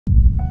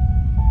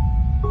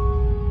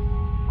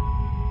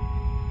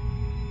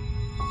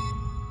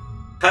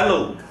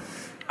Hello,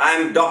 I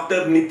am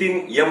Dr.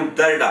 Nitin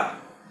Darda.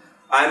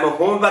 I am a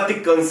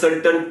homeopathic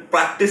consultant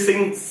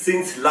practicing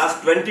since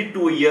last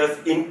 22 years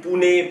in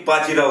Pune,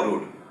 Bajirao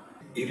Road.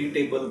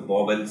 Irritable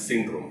bowel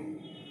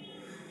syndrome.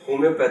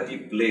 Homeopathy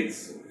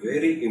plays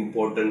very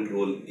important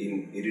role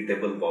in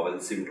irritable bowel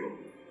syndrome.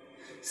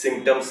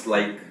 Symptoms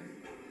like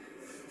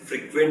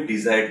frequent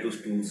desire to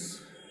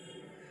stools,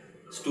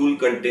 stool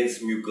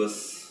contains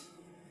mucus,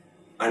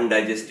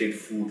 undigested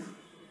food,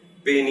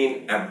 pain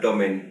in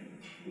abdomen,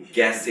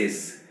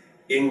 gases,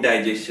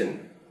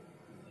 indigestion,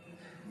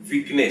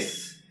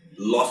 weakness,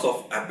 loss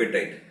of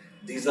appetite.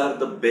 These are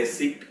the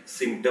basic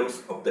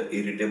symptoms of the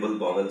irritable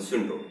bowel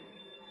syndrome.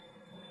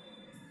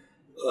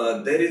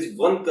 There is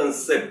one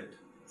concept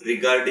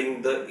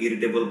regarding the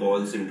irritable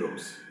bowel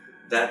syndromes,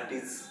 that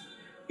is,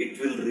 it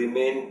will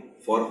remain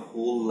for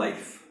whole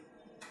life.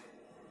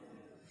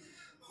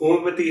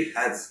 Homeopathy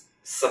has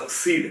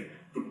succeeded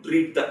to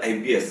treat the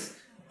IBS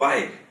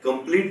by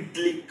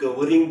completely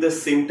covering the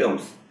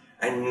symptoms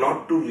and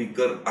not to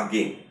recur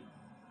again.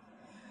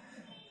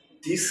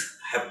 This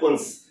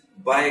happens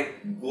by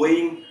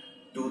going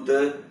to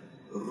the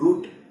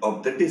root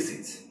of the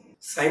disease,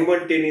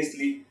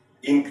 simultaneously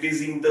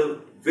increasing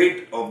the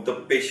weight of the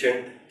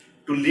patient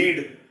to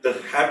lead the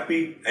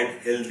happy and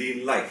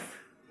healthy life.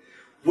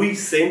 We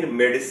send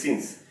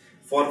medicines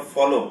for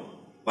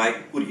follow-up by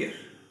courier.